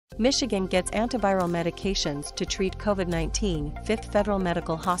Michigan gets antiviral medications to treat COVID-19, 5th Federal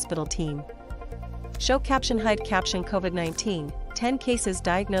Medical Hospital team. Show Caption Hide Caption COVID-19, 10 cases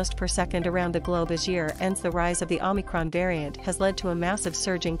diagnosed per second around the globe as year ends. The rise of the Omicron variant has led to a massive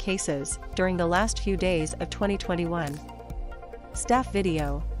surge in cases during the last few days of 2021. Staff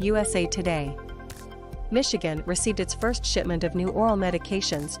video, USA Today. Michigan received its first shipment of new oral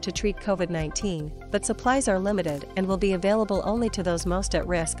medications to treat COVID-19, but supplies are limited and will be available only to those most at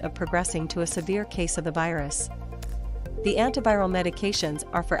risk of progressing to a severe case of the virus. The antiviral medications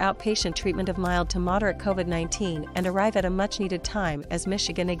are for outpatient treatment of mild to moderate COVID-19 and arrive at a much-needed time as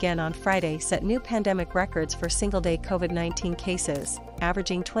Michigan again on Friday set new pandemic records for single-day COVID-19 cases,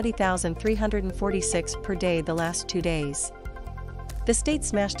 averaging 20,346 per day the last 2 days. The state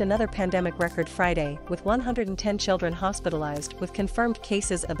smashed another pandemic record Friday, with 110 children hospitalized with confirmed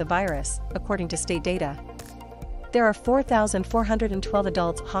cases of the virus, according to state data. There are 4,412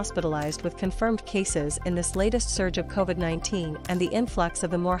 adults hospitalized with confirmed cases in this latest surge of COVID-19 and the influx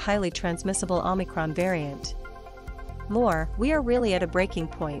of the more highly transmissible Omicron variant. We are really at a breaking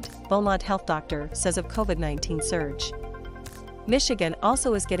point, Beaumont health doctor says of COVID-19 surge. Michigan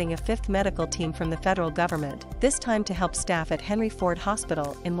also is getting a 5th medical team from the federal government, this time to help staff at Henry Ford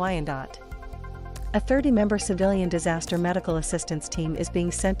Hospital in Wyandotte. A 30-member civilian disaster medical assistance team is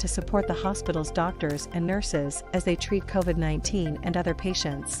being sent to support the hospital's doctors and nurses as they treat COVID-19 and other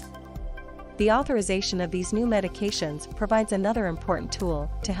patients. The authorization of these new medications provides another important tool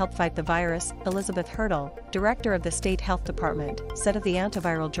to help fight the virus, Elizabeth Hurdle, director of the state health department, said of the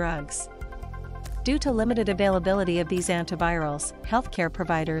antiviral drugs. Due to limited availability of these antivirals, healthcare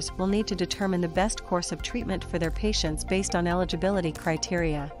providers will need to determine the best course of treatment for their patients based on eligibility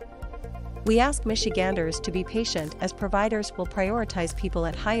criteria. We ask Michiganders to be patient as providers will prioritize people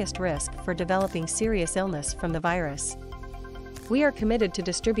at highest risk for developing serious illness from the virus. We are committed to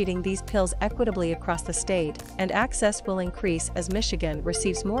distributing these pills equitably across the state, and access will increase as Michigan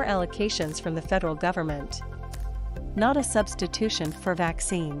receives more allocations from the federal government. Not a substitution for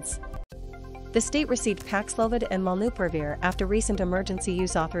vaccines. The state received Paxlovid and Molnupiravir after recent emergency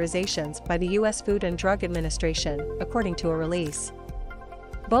use authorizations by the U.S. Food and Drug Administration, according to a release.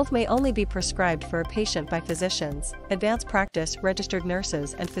 Both may only be prescribed for a patient by physicians, advanced practice registered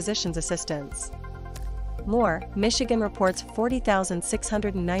nurses and physician's assistants. Michigan reports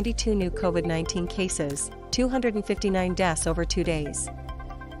 40,692 new COVID-19 cases, 259 deaths over 2 days.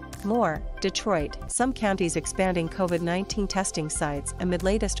 Detroit, some counties expanding COVID-19 testing sites amid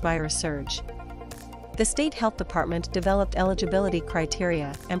latest virus surge. The state health department developed eligibility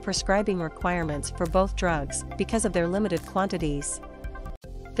criteria and prescribing requirements for both drugs because of their limited quantities.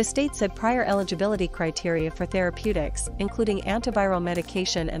 The state said prior eligibility criteria for therapeutics, including antiviral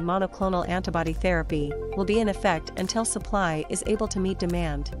medication and monoclonal antibody therapy, will be in effect until supply is able to meet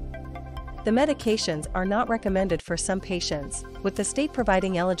demand. The medications are not recommended for some patients, with the state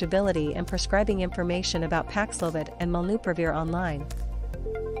providing eligibility and prescribing information about Paxlovid and Molnupiravir online.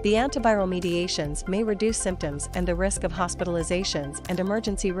 The antiviral mediations may reduce symptoms and the risk of hospitalizations and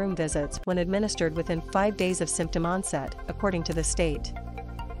emergency room visits when administered within 5 days of symptom onset, according to the state.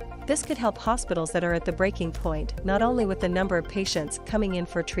 This could help hospitals that are at the breaking point, not only with the number of patients coming in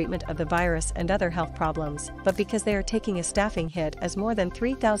for treatment of the virus and other health problems, but because they are taking a staffing hit as more than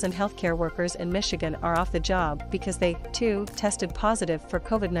 3,000 healthcare workers in Michigan are off the job because they, too, tested positive for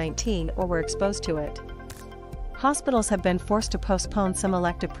COVID-19 or were exposed to it. Hospitals have been forced to postpone some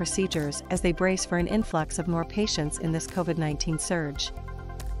elective procedures as they brace for an influx of more patients in this COVID-19 surge.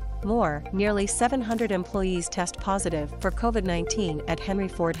 Nearly 700 employees test positive for COVID-19 at Henry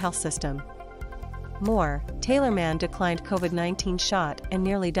Ford Health System. Taylor man declined COVID-19 shot and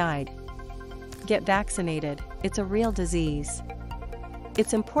nearly died. Get vaccinated, it's a real disease.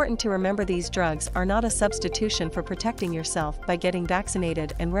 It's important to remember these drugs are not a substitution for protecting yourself by getting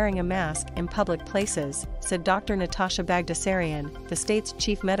vaccinated and wearing a mask in public places, said Dr. Natasha Bagdasarian, the state's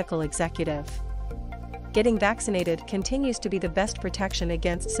chief medical executive. Getting vaccinated continues to be the best protection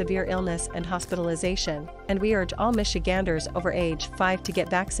against severe illness and hospitalization, and we urge all Michiganders over age 5 to get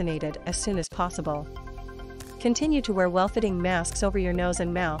vaccinated as soon as possible. Continue to wear well-fitting masks over your nose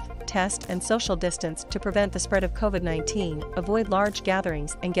and mouth, test and social distance to prevent the spread of COVID-19, avoid large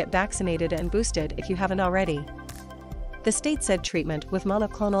gatherings and get vaccinated and boosted if you haven't already. The state said treatment with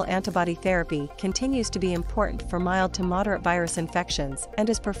monoclonal antibody therapy continues to be important for mild to moderate virus infections and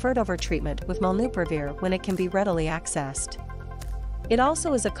is preferred over treatment with Molnupiravir when it can be readily accessed. It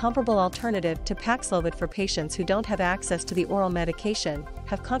also is a comparable alternative to Paxlovid for patients who don't have access to the oral medication,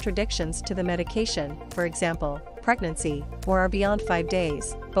 have contradictions to the medication, for example, pregnancy, or are beyond 5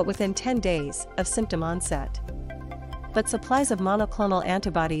 days, but within 10 days of symptom onset. But supplies of monoclonal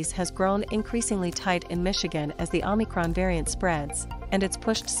antibodies has grown increasingly tight in Michigan as the Omicron variant spreads, and it's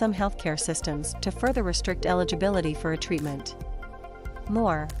pushed some healthcare systems to further restrict eligibility for a treatment.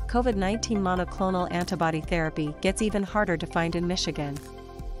 More, COVID-19 monoclonal antibody therapy gets even harder to find in Michigan.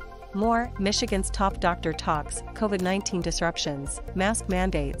 More, Michigan's top doctor talks, COVID-19 disruptions, mask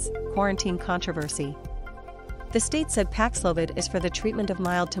mandates, quarantine controversy. The state said Paxlovid is for the treatment of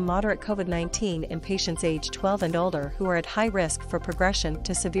mild to moderate COVID-19 in patients aged 12 and older who are at high risk for progression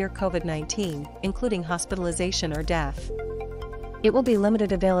to severe COVID-19, including hospitalization or death. It will be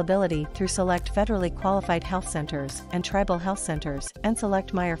limited availability through select federally qualified health centers and tribal health centers and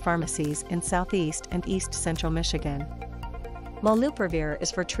select Meijer pharmacies in southeast and east central Michigan. Molnupiravir is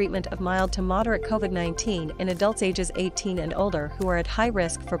for treatment of mild to moderate COVID-19 in adults ages 18 and older who are at high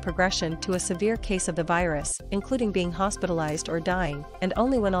risk for progression to a severe case of the virus, including being hospitalized or dying, and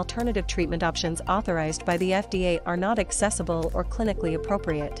only when alternative treatment options authorized by the FDA are not accessible or clinically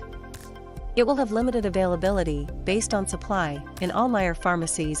appropriate. It will have limited availability, based on supply, in all Meijer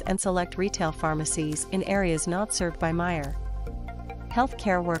pharmacies and select retail pharmacies in areas not served by Meijer.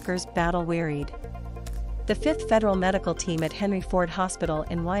 Healthcare workers battle wearied. The 5th Federal Medical Team at Henry Ford Hospital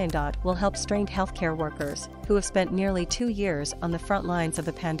in Wyandotte will help strained healthcare workers, who have spent nearly 2 years on the front lines of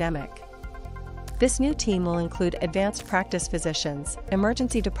the pandemic. This new team will include advanced practice physicians,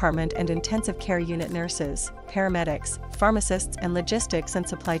 emergency department and intensive care unit nurses, paramedics, pharmacists and logistics and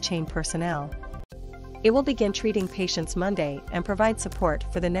supply chain personnel. It will begin treating patients Monday and provide support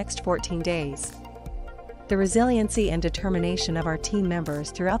for the next 14 days. The resiliency and determination of our team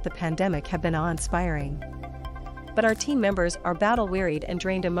members throughout the pandemic have been awe-inspiring. But our team members are battle-wearied and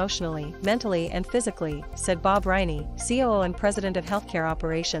drained emotionally, mentally and physically, said Bob Riney, COO and President of Healthcare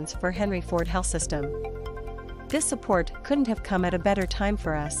Operations for Henry Ford Health System. This support couldn't have come at a better time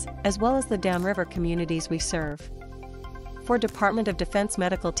for us, as well as the downriver communities we serve. 4 Department of Defense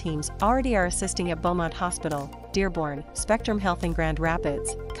medical teams already are assisting at Beaumont Hospital, Dearborn, Spectrum Health in Grand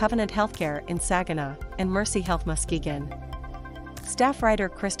Rapids, Covenant Healthcare in Saginaw, and Mercy Health Muskegon. Staff writer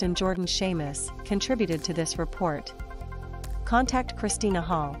Kristen Jordan Seamus contributed to this report. Contact Christina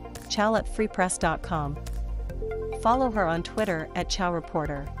Hall, chow@freepress.com. Follow her on Twitter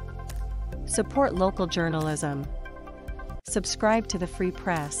 @ChowReporter. Support local journalism. Subscribe to the Free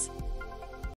Press.